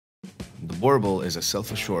The Boerboel is a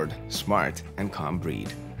self-assured, smart, and calm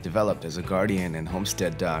breed. Developed as a guardian and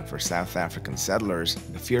homestead dog for South African settlers,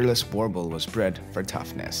 the fearless Boerboel was bred for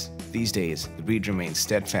toughness. These days, the breed remains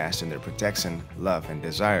steadfast in their protection, love, and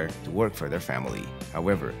desire to work for their family.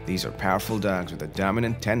 However, these are powerful dogs with a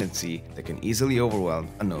dominant tendency that can easily overwhelm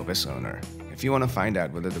a novice owner. If you want to find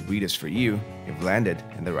out whether the breed is for you, you've landed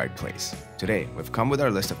in the right place. Today, we've come with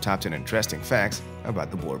our list of top 10 interesting facts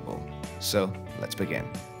about the Boerboel. So, let's begin.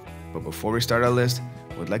 But before we start our list,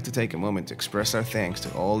 we'd like to take a moment to express our thanks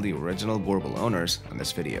to all the original Boerboel owners on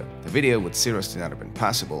this video. The video would seriously not have been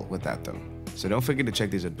possible without them. So don't forget to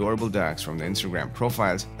check these adorable dogs from the Instagram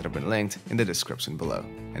profiles that have been linked in the description below.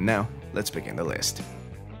 And now, let's begin the list.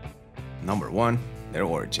 Number 1. Their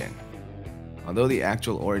origin. Although the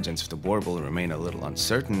actual origins of the Boerboel remain a little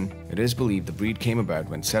uncertain, it is believed the breed came about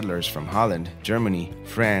when settlers from Holland, Germany,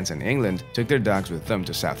 France, and England took their dogs with them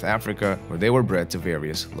to South Africa, where they were bred to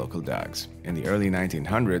various local dogs. In the early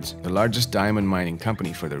 1900s, the largest diamond mining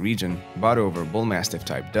company for the region bought over Bull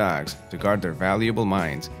Mastiff-type dogs to guard their valuable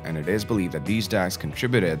mines, and it is believed that these dogs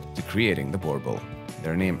contributed to creating the Boerboel.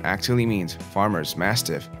 Their name actually means farmer's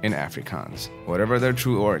mastiff in Afrikaans. Whatever their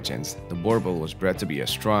true origins, the Boerboel was bred to be a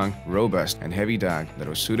strong, robust, and heavy dog that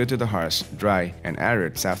was suited to the harsh, dry, and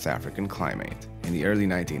arid South African climate. In the early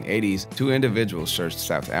 1980s, two individuals searched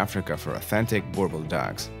South Africa for authentic Boerboel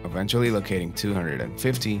dogs, eventually locating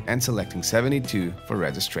 250 and selecting 72 for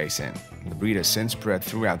registration. The breed has since spread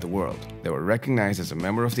throughout the world. They were recognized as a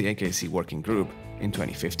member of the AKC working group in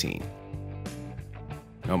 2015.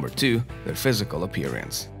 Number 2. Their physical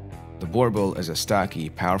appearance. The Boerboel is a stocky,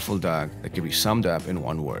 powerful dog that can be summed up in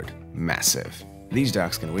one word: massive. These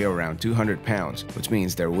dogs can weigh around 200 pounds, which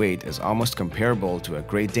means their weight is almost comparable to a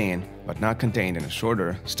Great Dane, but not contained in a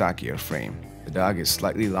shorter, stockier frame. The dog is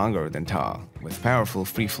slightly longer than tall, with powerful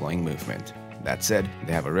free-flowing movement. That said,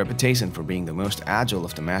 they have a reputation for being the most agile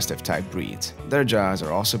of the Mastiff-type breeds. Their jaws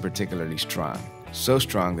are also particularly strong. So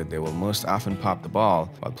strong that they will most often pop the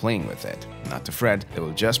ball while playing with it. Not to fret, they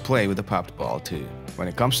will just play with the popped ball too. When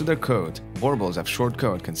it comes to their coat, Boerboels have short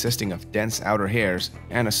coat consisting of dense outer hairs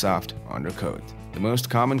and a soft undercoat. The most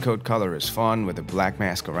common coat color is fawn with a black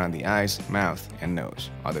mask around the eyes, mouth, and nose.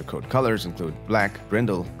 Other coat colors include black,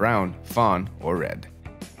 brindle, brown, fawn, or red.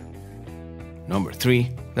 Number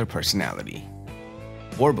 3. Their personality.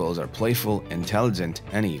 Boerboels are playful, intelligent,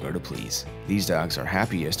 and eager to please. These dogs are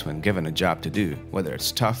happiest when given a job to do, whether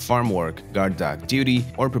it's tough farm work, guard dog duty,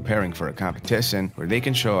 or preparing for a competition where they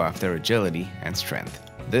can show off their agility and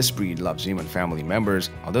strength. This breed loves human family members,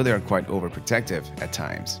 although they are quite overprotective at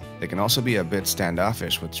times. They can also be a bit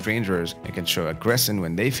standoffish with strangers and can show aggression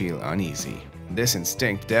when they feel uneasy. This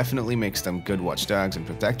instinct definitely makes them good watchdogs and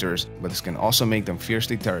protectors, but this can also make them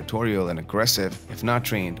fiercely territorial and aggressive if not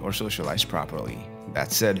trained or socialized properly.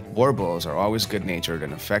 That said, Boerboels are always good-natured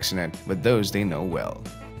and affectionate with those they know well.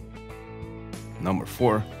 Number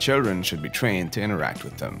 4. Children should be trained to interact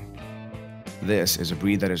with them. This is a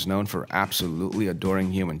breed that is known for absolutely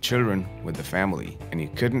adoring human children with the family, and you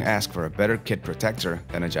couldn't ask for a better kid protector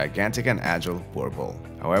than a gigantic and agile Boerboel.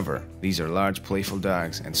 However, these are large, playful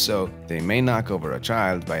dogs, and so they may knock over a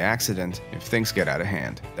child by accident if things get out of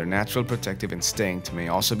hand. Their natural protective instinct may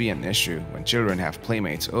also be an issue when children have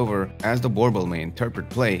playmates over, as the Boerboel may interpret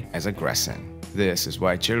play as aggression. This is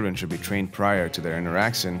why children should be trained prior to their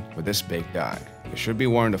interaction with this big dog. You should be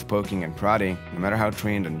warned of poking and prodding, no matter how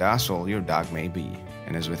trained and docile your dog may be.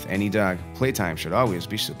 And as with any dog, playtime should always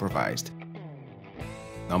be supervised.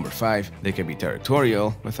 Number 5. They can be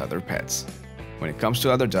territorial with other pets. When it comes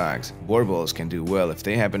to other dogs, Boerboels can do well if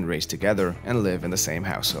they have been raised together and live in the same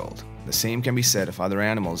household. The same can be said of other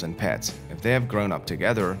animals and pets. If they have grown up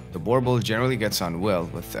together, the Boerboel generally gets on well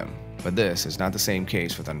with them. But this is not the same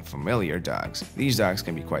case with unfamiliar dogs. These dogs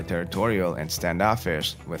can be quite territorial and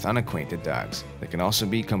standoffish with unacquainted dogs. They can also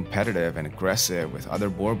be competitive and aggressive with other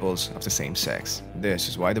Boerboels of the same sex. This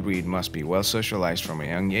is why the breed must be well socialized from a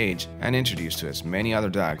young age and introduced to as many other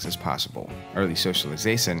dogs as possible. Early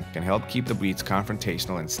socialization can help keep the breed's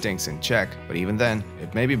confrontational instincts in check, but even then,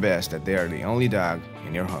 it may be best that they are the only dog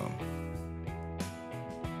in your home.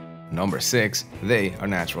 Number 6. They are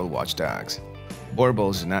natural watchdogs.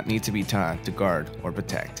 Boerboels do not need to be taught to guard or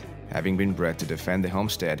protect. Having been bred to defend the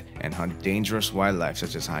homestead and hunt dangerous wildlife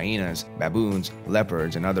such as hyenas, baboons,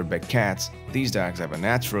 leopards, and other big cats, these dogs have a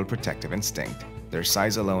natural protective instinct. Their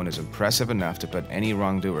size alone is impressive enough to put any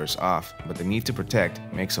wrongdoers off, but the need to protect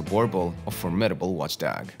makes a Boerboel a formidable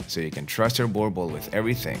watchdog. So you can trust your Boerboel with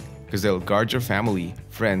everything, because they'll guard your family,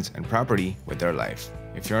 friends, and property with their life.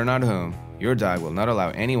 If you're not home, Your dog will not allow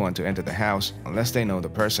anyone to enter the house unless they know the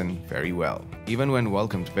person very well. Even when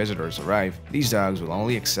welcomed visitors arrive, these dogs will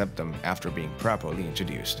only accept them after being properly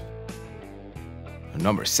introduced.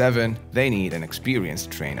 Number 7. They need an experienced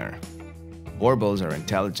trainer. Boerboels are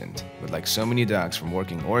intelligent, but like so many dogs from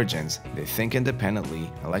working origins, they think independently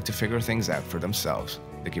and like to figure things out for themselves.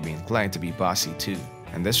 They can be inclined to be bossy too,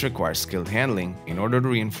 and this requires skilled handling in order to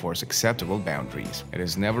reinforce acceptable boundaries. It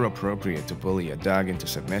is never appropriate to bully a dog into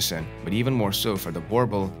submission, but even more so for the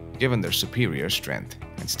Boerboel, given their superior strength.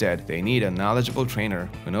 Instead, they need a knowledgeable trainer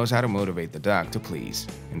who knows how to motivate the dog to please.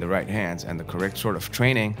 In the right hands and the correct sort of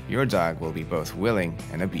training, your dog will be both willing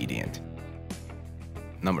and obedient.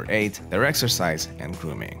 Number 8. Their exercise and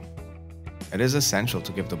grooming. It is essential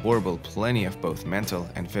to give the Boerboel plenty of both mental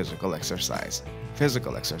and physical exercise.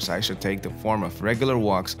 Physical exercise should take the form of regular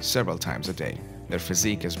walks several times a day. Their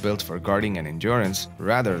physique is built for guarding and endurance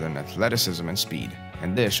rather than athleticism and speed,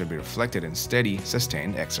 and this should be reflected in steady,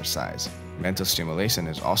 sustained exercise. Mental stimulation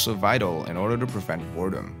is also vital in order to prevent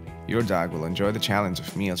boredom. Your dog will enjoy the challenge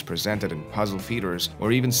of meals presented in puzzle feeders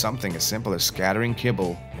or even something as simple as scattering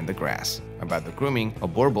kibble in the grass. About the grooming, a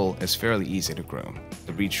Boerboel is fairly easy to groom.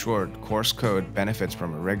 The breed's short, coarse coat benefits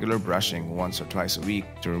from a regular brushing once or twice a week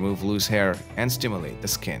to remove loose hair and stimulate the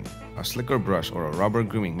skin. A slicker brush or a rubber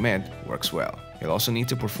grooming mitt works well. You'll also need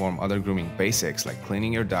to perform other grooming basics like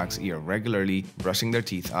cleaning your dog's ear regularly, brushing their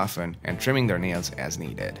teeth often, and trimming their nails as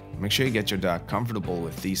needed. Make sure you get your dog comfortable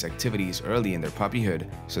with these activities early in their puppyhood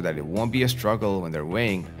so that it won't be a struggle when they're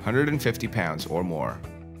weighing 150 pounds or more.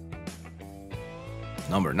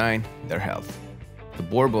 Number 9. Their health. The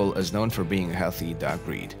Boerboel is known for being a healthy dog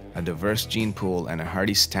breed. A diverse gene pool and a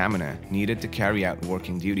hardy stamina needed to carry out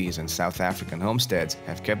working duties in South African homesteads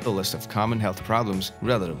have kept the list of common health problems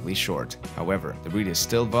relatively short. However, the breed is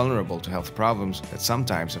still vulnerable to health problems that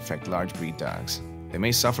sometimes affect large breed dogs. They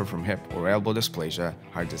may suffer from hip or elbow dysplasia,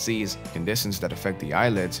 heart disease, conditions that affect the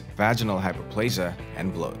eyelids, vaginal hyperplasia,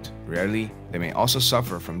 and bloat. Rarely, they may also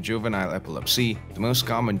suffer from juvenile epilepsy, the most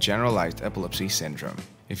common generalized epilepsy syndrome.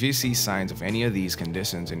 If you see signs of any of these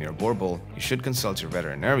conditions in your Boerboel, you should consult your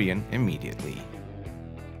veterinarian immediately.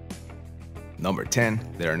 Number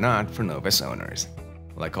 10. They are not for novice owners.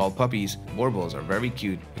 Like all puppies, Boerboels are very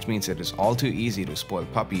cute, which means it is all too easy to spoil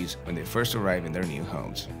puppies when they first arrive in their new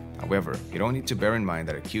homes. However, you don't need to bear in mind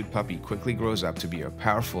that a cute puppy quickly grows up to be a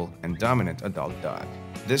powerful and dominant adult dog.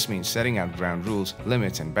 This means setting out ground rules,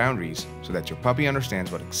 limits, and boundaries so that your puppy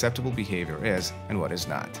understands what acceptable behavior is and what is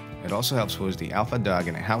not. It also helps who is the alpha dog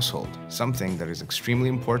in a household, something that is extremely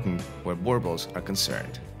important where Boerboels are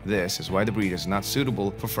concerned. This is why the breed is not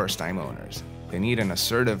suitable for first-time owners. They need an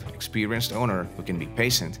assertive, experienced owner who can be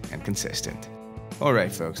patient and consistent.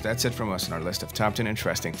 Alright folks, that's it from us on our list of top 10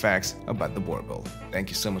 interesting facts about the Boerboel. Thank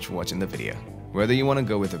you so much for watching the video. Whether you want to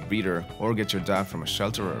go with a breeder or get your dog from a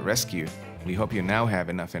shelter or a rescue, we hope you now have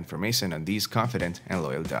enough information on these confident and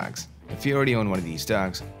loyal dogs. If you already own one of these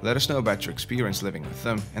dogs, let us know about your experience living with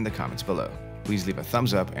them in the comments below. Please leave a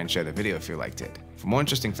thumbs up and share the video if you liked it. For more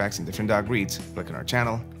interesting facts in different dog breeds, click on our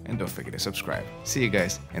channel and don't forget to subscribe. See you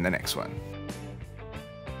guys in the next one.